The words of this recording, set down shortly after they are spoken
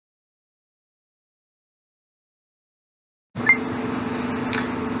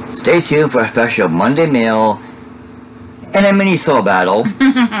Stay tuned for a special Monday mail and a mini solo battle,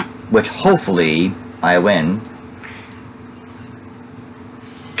 which hopefully I win,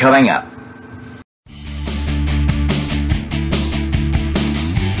 coming up.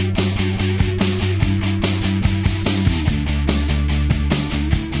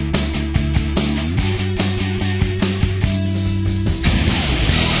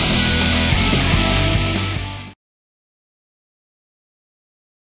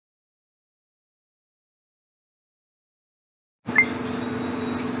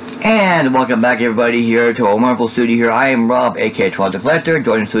 And welcome back everybody here to our wonderful studio here. I am Rob, aka Toronto Collector,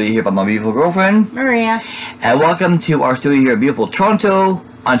 joined in the studio here by my beautiful girlfriend, Maria. And welcome to our studio here in beautiful Toronto,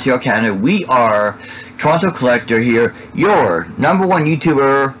 Ontario, Canada. We are Toronto Collector here, your #1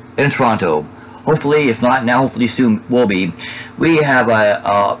 YouTuber in Toronto. Hopefully, if not now, hopefully soon will be. We have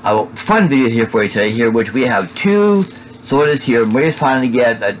a fun video here for you today here, which we have two sorters here. Maria's finally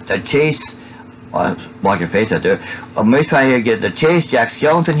get a chase. Block your face out there. Maria's trying to get the Chase Jack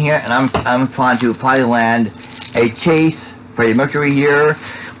Skellington here, and I'm trying to finally land a Chase Freddie Mercury here.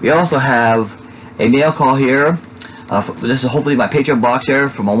 We also have a mail call here. This is hopefully my Patreon box here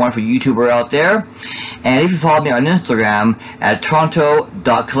from a wonderful YouTuber out there. And if you follow me on Instagram at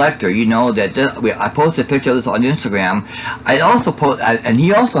toronto.collector, you know that I posted a picture of this on Instagram. I also post, and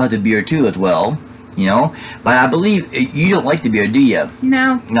he also has a beard too as well. You know, but I believe you don't like the beard, do you?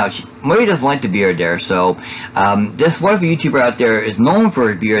 No. No, Maria doesn't like the beard there. So, this wonderful YouTuber out there is known for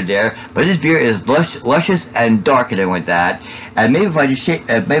his beard there, but his beard is luscious and dark and everything like that. And maybe if I just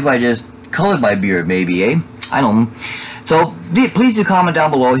maybe if I just colored my beard, maybe, eh? I don't know. So please do comment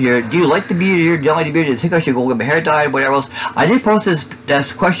down below here. Do you like the beard here? Do you don't like the beard? Do you think I should go get my hair dyed? Whatever else. I did post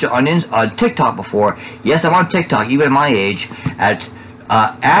this question on TikTok before. Yes, I'm on TikTok, even at my age, at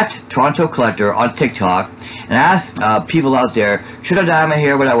Toronto Collector on TikTok, and ask people out there, should I dye my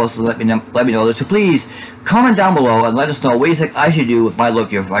hair? What else? Let me know this. So please comment down below and let us know what you think I should do with my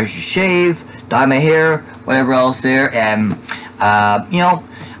look here. If I should shave, dye my hair, whatever else there. And you know,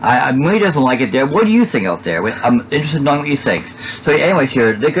 Marie doesn't like it there. What do you think out there? I'm interested in knowing what you think. So anyways,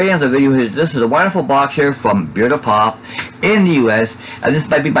 here the great end of the video is this is a wonderful box here from Beard of Pop in the US, and this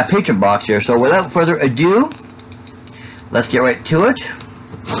might be my Patreon box here. So without further ado, let's get right to it.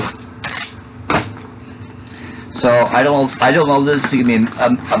 So I don't know if this is gonna be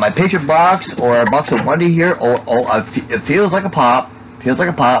my Patreon box or a box of wonder here. It feels like a pop. Feels like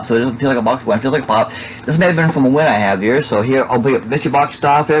a pop. So it doesn't feel like a box of one. It feels like a pop. This may have been from a win I have here. So here I'll pick up mystery box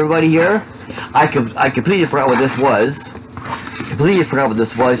stuff for everybody here. I completely forgot what this was. Completely forgot what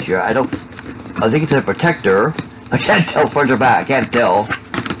this was here. I think it's a protector. I can't tell front or back. I can't tell.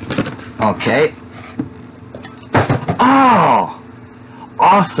 Okay. Oh.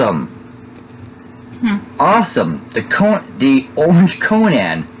 Awesome. Awesome. The orange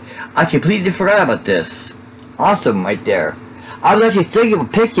Conan. I completely forgot about this. Awesome right there. I was actually thinking of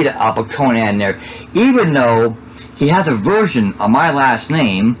picking up a Conan there, even though he has a version of my last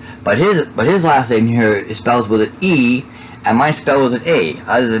name, but his last name here is spelled with an E, and mine spelled with an A.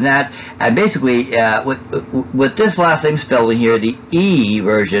 Other than that, and basically, with this last name spelled in here, the E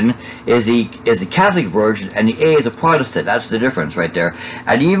version is the Catholic version, and the A is a Protestant. That's the difference right there.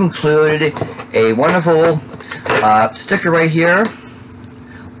 And he even included a wonderful sticker right here.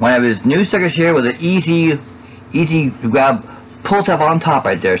 One of his new stickers here with an easy to grab pull tab on top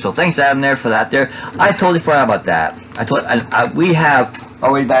right there. So thanks Adam there for that there. I totally forgot about that. We have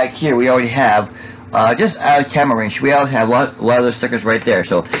already back here. We already have. Just out of camera range, we always have a lot of those stickers right there.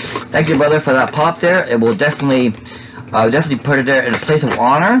 So, thank you, brother, for that pop there. It will definitely put it there in a place of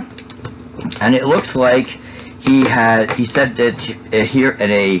honor. And it looks like he said that here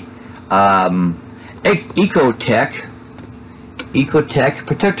in a Ecotech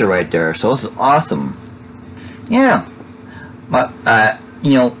protector right there. So this is awesome. Yeah, but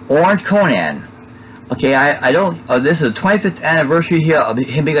you know, Orange Conan. Okay, I don't. This is the 25th anniversary here of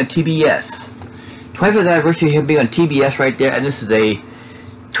him being on TBS. 25th anniversary of him being on TBS right there, and this is a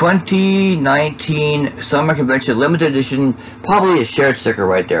 2019 Summer Convention limited edition, probably a shared sticker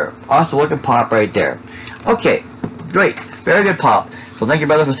right there. Awesome looking pop right there. Okay, great, very good pop. So thank you,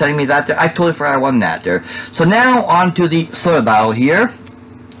 brother, for sending me that there. I totally forgot I won that there. So now on to the soda battle here.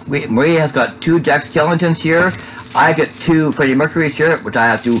 Maria has got 2 Jack Skellingtons here. I get 2 Freddie Mercury's here, which I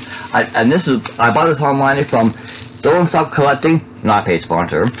have to. I bought this online from Don't Stop Collecting, not a paid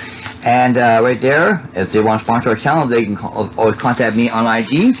sponsor. And right there, if they want to sponsor our channel, they can always contact me on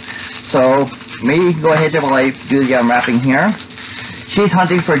IG. So maybe you can go ahead there while I do the unwrapping here. She's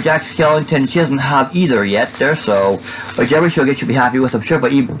hunting for Jack Skellington. She doesn't have either yet there, so whichever she'll get, she'll be happy with, I'm sure.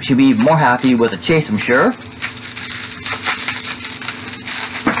 But she'll be more happy with a Chase, I'm sure.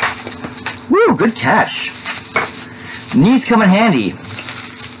 Ooh, good catch. Knees come in handy.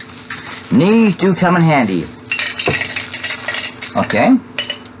 Knees do come in handy. Okay.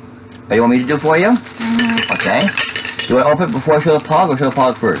 What do you want me to do for you? Okay. Do you want to open it before I show the pog or show the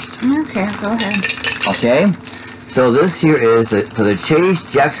pog first? Okay, go ahead. Okay. So this here is for the Chase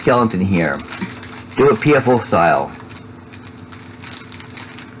Jack Skellington here. Do it PFO style.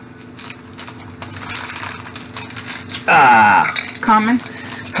 Ah. Common?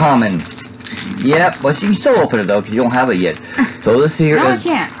 Common. Yep, but you can still open it though because you don't have it yet. So this here No, is I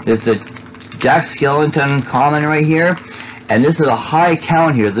can't. the Jack Skellington common right here. And this is a high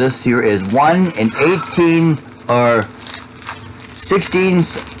count here. This here is 1 in 18 or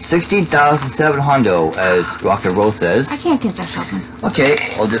 16,700 as Rock and Roll says. I can't get that open. Okay,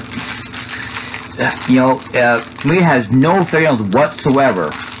 well, Maria has no fingernails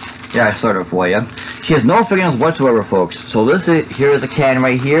whatsoever. Yeah, I started for you. She has no fingernails whatsoever, folks. So this is, here is a can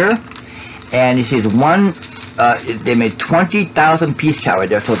right here. And you see it's they made 20,000 piece count right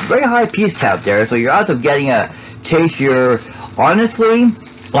there. So it's a very high piece count there. So your odds of getting a Chase here, honestly,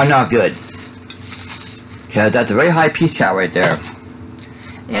 are not good. Because that's a very high piece count right there.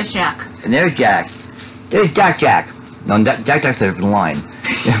 There's Jack. And there's Jack. There's Jack. No, Jack's a different line.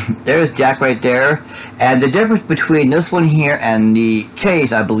 There's Jack right there. And the difference between this one here and the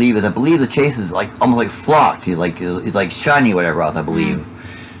Chase, I believe the Chase is like almost like flocked. He's like shiny, whatever else, I believe.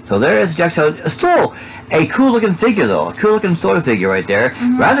 So there is Jack. So still a cool looking figure though. A cool looking sort of figure right there.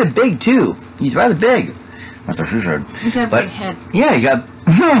 Rather big too. He's rather big. That's what she said. You got a big head. Yeah, you got.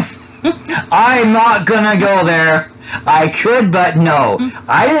 I'm not gonna go there. I could, but no.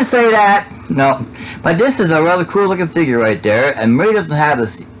 I didn't say that. No. But this is a rather cool looking figure right there. And Marie doesn't have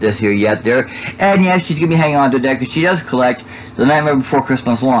this here yet there. And yes, she's gonna be hanging on to that because she does collect the Nightmare Before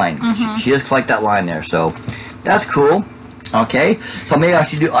Christmas line. She does collect that line there. So that's cool. Okay. So maybe I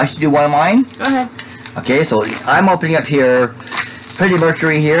should do one of mine. Go ahead. Okay. So I'm opening up here. Pretty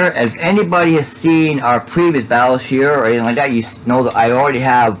Mercury here. If anybody has seen our previous battles here or anything like that, you know that I already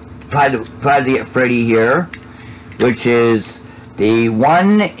have tried to get Freddy here, which is the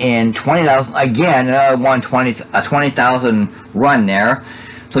 1 in 20,000. Again, another 20,000 run there.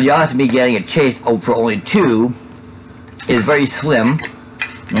 So you have to be getting a Chase for only 2 is very slim,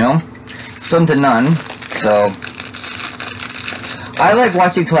 you know, slim to none. So I like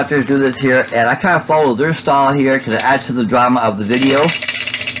watching collectors do this here, and I kind of follow their style here because it adds to the drama of the video.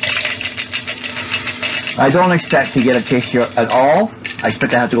 I don't expect to get a Chase here at all. I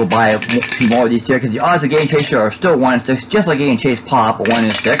expect I have to go buy a few more of these here because the odds of getting Chase here are still 1 in 6, just like getting Chase Pop, 1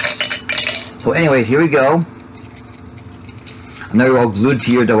 in 6. So anyways, here we go. I know you're all glued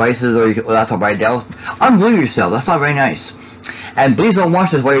to your devices, or that's alright now. Unglue yourself, that's not very nice. And please don't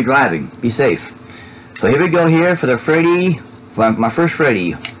watch this while you're driving. Be safe. So here we go here for the Freddy. My first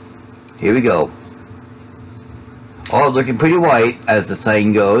Freddy. Here we go. Oh, looking pretty white, as the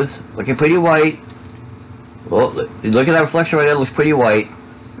saying goes. Looking pretty white. Well, look at that reflection right there. It looks pretty white.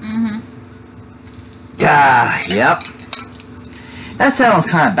 Yeah, yep. That sounds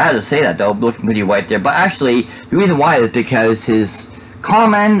kind of bad to say that, though. Looking pretty white there. But actually, the reason why is because his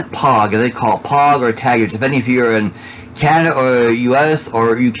common pog, as they call it, pog or taggers, if any of you are in Canada or US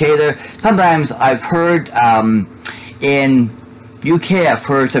or UK there, sometimes I've heard in UK, I've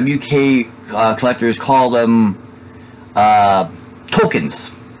heard some UK collectors call them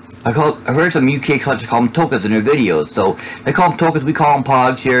tokens. I've heard some UK collectors call them tokens in their videos. So they call them tokens, we call them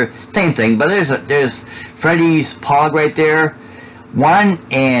pogs here. Same thing, but there's Freddy's pog right there. 1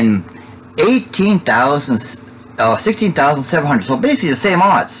 in 16,700. So basically the same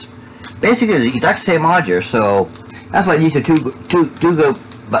odds. Basically the exact same odds here. So that's why these are two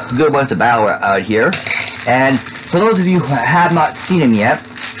good ones to battle out here. And for those of you who have not seen him yet,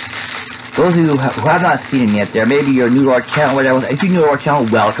 there, maybe you're new to our channel, whatever. If you're new to our channel,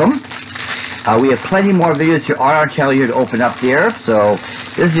 welcome. We have plenty more videos here on our channel here to open up there. So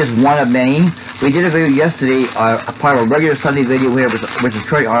this is just one of many. We did a video yesterday, a part of a regular Sunday video here, which is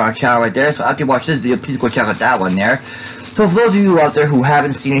currently on our channel right there. So after you watch this video, please go check out that one there. So for those of you out there who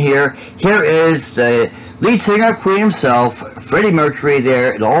haven't seen it here is the lead singer, Queen himself, Freddie Mercury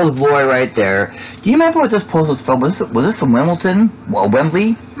there, in all his glory right there. Do you remember what this post was from? Was this from Wimbledon? Well,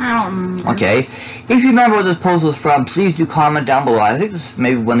 Wembley? I don't remember. Okay. If you remember what this post was from, please do comment down below. I think this is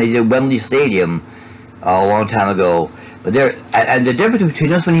maybe when they did Wembley Stadium a long time ago. But there, and the difference between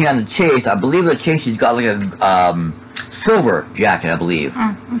this one here and the Chase, I believe the Chase has got like a silver jacket, I believe.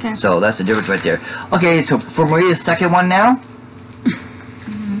 Oh, okay. So that's the difference right there. Okay, so for Maria's second one now.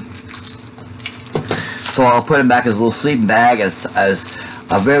 So I'll put him back as a little sleeping bag, as a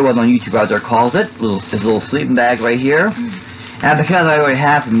very well-known YouTuber out there calls it. His little sleeping bag right here. And because I already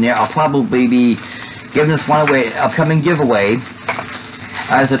have them there, I'll probably be giving this one away, upcoming giveaway,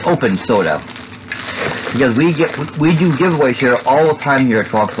 as an open soda. Because we do giveaways here all the time here at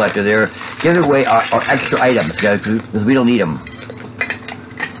Toronto Collector. They're giving away our extra items, guys, because we don't need them.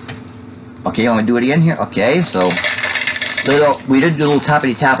 Okay, I'm gonna do it again here. Okay, so we did do a little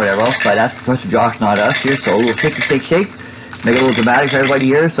tappity tap whatever, but that's Professor Josh, not us here. So a little shake, make it a little dramatic for everybody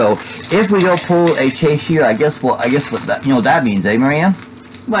here. So if we don't pull a chase here, I guess what that, you know what that means, eh, Maria?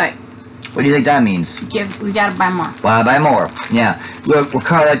 What? What do you think that means? We gotta buy more. Buy more. Yeah, we're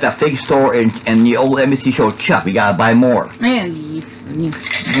kind of like that fig store in the old NBC show Chuck. We gotta buy more.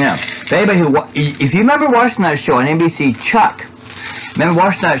 Yeah. For anybody if you remember watching that show on NBC Chuck. Remember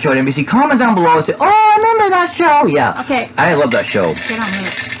watching that show at NBC? Comment down below and say, oh, I remember that show. Yeah. Okay. I love that show. Get on with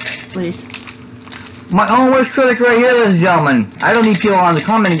it, please. My own worst critic right here, ladies and gentlemen. I don't need people on the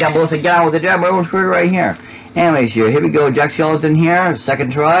commenting down below to say, get on with the job. My worst critic right here. Anyways, here we go. Jack Skeleton here.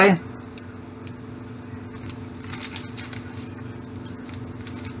 Second try.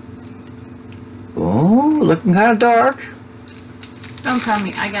 Oh, looking kind of dark. Don't tell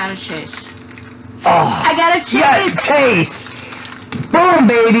me. I got a chase. Oh. I got a chase. Yes, chase. Boom,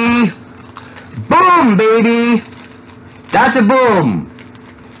 baby! Boom, baby! That's a boom!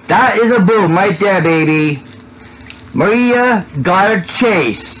 That is a boom right there, baby! Maria got a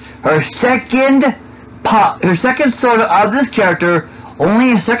chase. Her second soda of this character,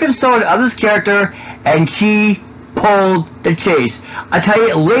 only a second soda of this character, and she pulled the chase. I tell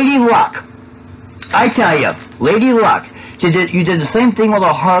you, Lady Luck. I tell you, Lady Luck. You did the same thing with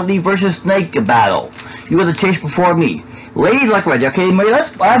a Harley versus Snake battle. You got the chase before me. Lady Luck right there. Okay, Maria,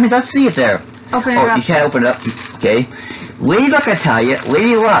 let's see it there. Open it up. Oh, you can't open it up. Okay. Lady Luck, I tell you.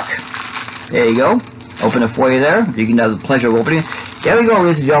 Lady Luck. There you go. Open it for you there. You can have the pleasure of opening it. There we go,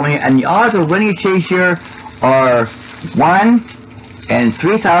 ladies and gentlemen. Here. And the odds of winning a chase here are 1 in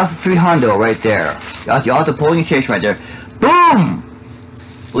 3,300 right there. That's the odds of pulling a chase right there. Boom!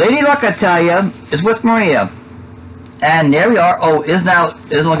 Lady Luck, I tell you, is with Maria. And there we are. Oh, isn't that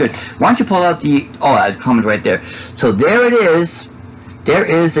good? Why don't you pull out the... Oh, that's comment right there. So there it is. There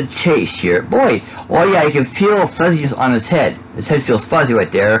is the chase here. Boy. Oh, yeah, you can feel fuzziness on his head. His head feels fuzzy right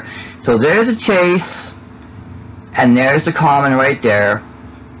there. So there's the chase. And there's the comment right there.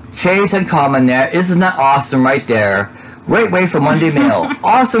 Chase and comment there. Isn't that awesome right there? Great way for Monday Mail.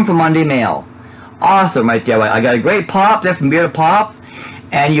 Awesome for Monday Mail. Awesome right there. I got a great pop there from Beer to Pop.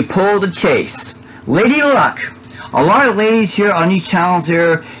 And you pull the chase. Lady Luck. A lot of ladies here on these channels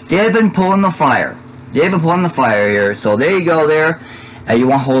here, they've been pulling the fire. They've been pulling the fire here. So there you go there. You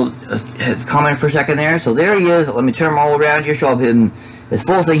want to hold his comment for a second there. So there he is. Let me turn him all around here, show him his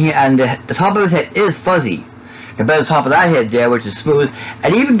full thing here. And the top of his head is fuzzy compared to the top of that head there, which is smooth.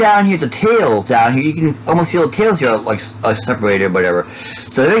 And even down here, the tails down here, you can almost feel the tails here like separated or whatever.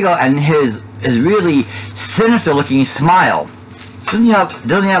 So there you go. And his really sinister looking smile. He's got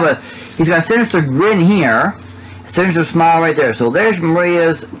a sinister grin here. Sinister smile right there. So there's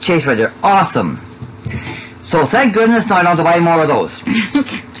Maria's chase right there. Awesome. So thank goodness I don't have to buy more of those.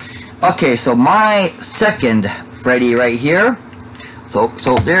 Okay, so my second Freddy right here. So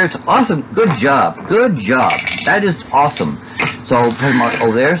there's awesome. Good job. Good job. That is awesome. So put him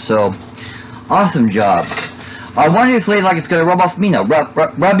over there. So awesome job. I wonder if Lady Luck it's gonna rub off me now.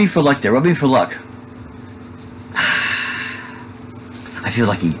 Rub me for luck there. Rub me for luck. I feel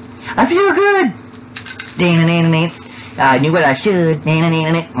lucky. I feel good. I knew what I should.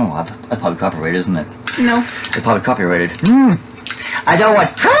 Oh, that's probably copyrighted, isn't it? No. It's probably copyrighted. I don't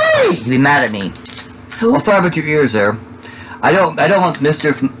want to be mad at me. Who? Oh, sorry about your ears there. I don't want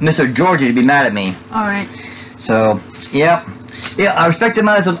Mr. Georgie to be mad at me. All right. So, yeah, I respect him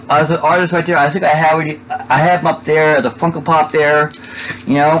as an artist right there. I think I have him up there as a Funko Pop there.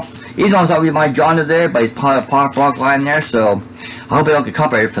 You know, even though it's not really my genre there, but he's part of Pop Rock line there. So I hope I don't get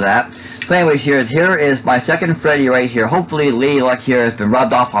copyrighted for that. So anyways, here is my second Freddy right here. Hopefully Lady Luck here has been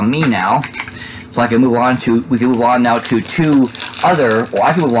rubbed off on me now. So we can move on now to I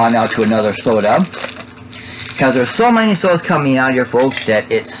can move on now to another soda. Because there's so many sodas coming out here, folks,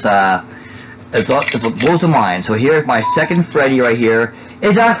 that it's blows the mind. So here's my second Freddy right here.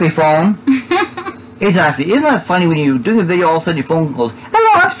 Exactly, phone. Exactly. Isn't that funny when you do the video, all of a sudden your phone goes, hello,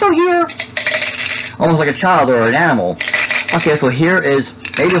 I'm still here. Almost like a child or an animal. Okay, so here is,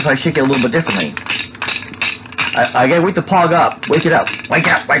 maybe if I shake it a little bit differently. I gotta wake the pog up. Wake it up. Wake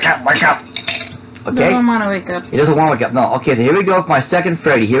up, wake up, wake up. Okay? Doesn't want to wake up. He doesn't want to wake up. No. Okay, so here we go with my second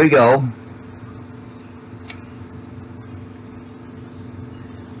Freddy. Here we go.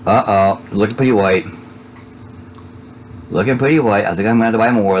 Uh-oh. Looking pretty white. Looking pretty white. I think I'm going to have to buy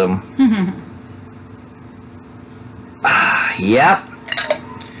more of them. Yep.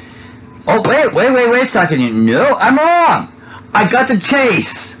 Oh, wait a second. No, I'm wrong. I got the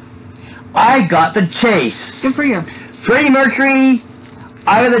chase. I got the chase. Good for you. Freddie Mercury,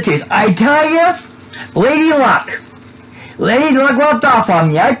 I got the chase. I tell you, Lady Luck. Lady Luck rubbed off on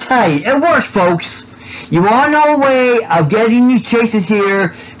me. I tell you, it works, folks. You want no way of getting these chases here.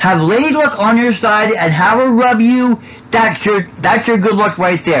 Have Lady Luck on your side and have her rub you. That's your good luck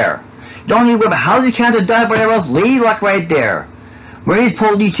right there. Don't need to worry about how the cats have done it, whatever else. Lady Luck right there. Marie's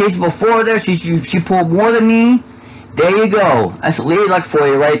pulled these chases before there. She pulled more than me. There you go. That's Lady Luck for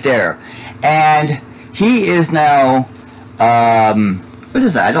you right there. And he is now, what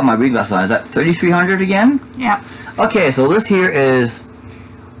is that? I don't have my read glasses on. Is that 3,300 again? Yeah. Okay, so this here is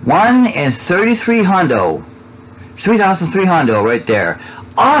 1 in 33 hundo. 3,300 hundo right there.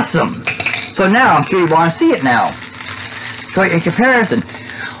 Awesome! So now, I'm sure you want to see it now. So in comparison,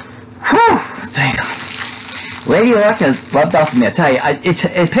 whew, thank God. Lady Luck has rubbed off me, I tell you.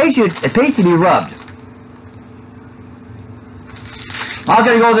 It pays to be rubbed. I'm not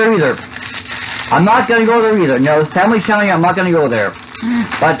going to go there either. I'm not going to go there either. No, family showing, I'm not going to go there.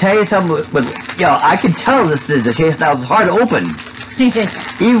 But I'll tell you something, I can tell this is the chase now. It's hard to open.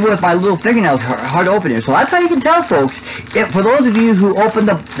 Even with my little fingernails, hard to open here. So that's how you can tell, folks. For those of you who open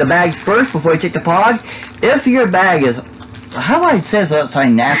the bags first before you take the pog, if your bag is, how do I say this without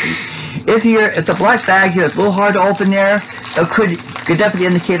sounding nasty? If the black bag here is a little hard to open there, it could definitely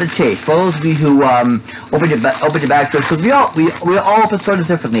indicate a chase. For those of you who open the bag first, because we all open sort of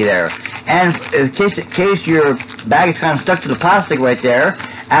differently there. And in case your bag is kind of stuck to the plastic right there,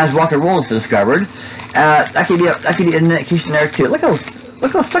 as rock and roll has discovered, that could be an indication there too. Look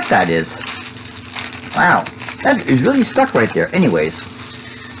how stuck that is. Wow, that is really stuck right there. Anyways,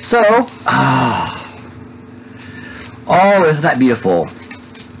 so oh, isn't that beautiful?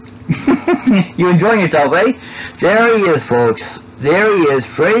 You enjoying yourself, eh? There he is, folks. There he is,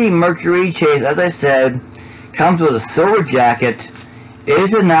 Freddie Mercury Chase. As I said, comes with a silver jacket.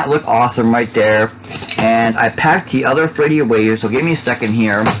 Isn't that look awesome right there? And I packed the other Freddie away here, so give me a second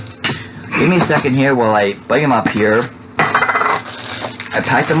here. Give me a second here while I bring him up here. I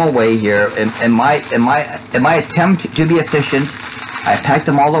packed them away here. In my attempt to be efficient, I packed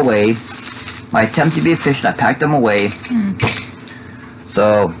them all away. My attempt to be efficient, I packed them away.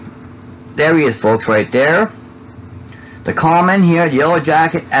 So there he is, folks, right there. The common here, the yellow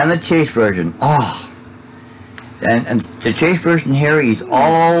jacket, and the chase version. Oh. And the chase version here, he's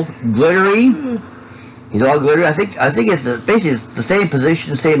all glittery. He's all glittery. I think it's basically the same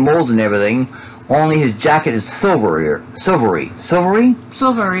position, same mold and everything. Only his jacket is silver here. Silvery. Silvery?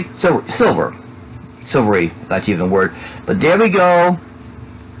 Silvery. Silver. Silvery, if that's even a word. But there we go.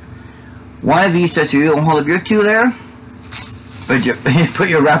 One of these sets, you don't hold up your two there. Put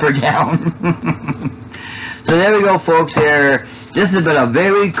your wrapper down. So there we go, folks. There. This has been a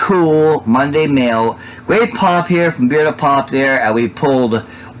very cool Monday mail. Great pop here from Bearded Pop there, and we pulled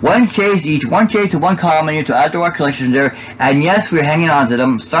one chase each, one chase to one common here to add to our collections there. And yes, we're hanging on to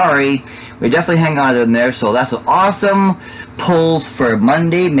them. Sorry, we're definitely hanging on to them there. So that's an awesome pull for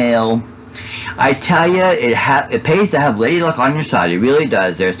Monday mail. I tell you, it pays to have Lady Luck on your side. It really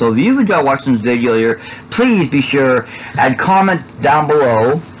does there. So if you've enjoyed watching this video here, please be sure and comment down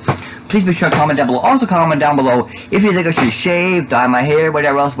below. Please be sure to comment down below. Also comment down below if you think I should shave, dye my hair,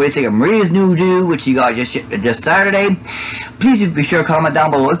 whatever else. What do you think of Maria's new do, which you got just Saturday? Please be sure to comment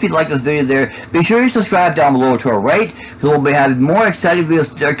down below if you like this video there. Be sure you subscribe down below to our right, because we'll be having more exciting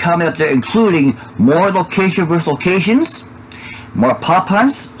videos that are coming up there, including more location versus locations, more pop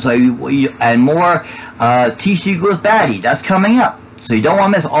hunts, and more TC goes Batty. That's coming up. So you don't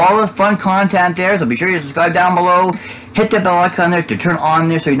want to miss all the fun content there, so be sure you subscribe down below. Hit the bell icon there to turn on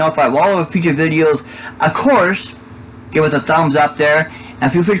there so you're notified of all of our future videos. Of course, give us a thumbs up there.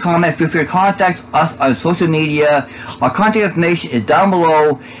 And feel free to comment, feel free to contact us on social media. Our contact information is down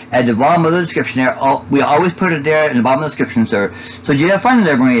below at the bottom of the description there. We always put it there in the bottom of the description, sir. So did you have fun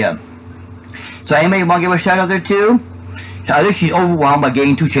there, Maria? So anybody want to give a shout out there too? I think she's overwhelmed by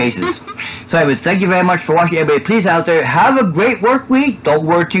getting 2 chases. So anyways, thank you very much for watching, everybody. Please out there, have a great work week. Don't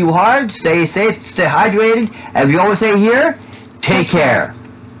work too hard. Stay safe, stay hydrated. As we always say here, take care.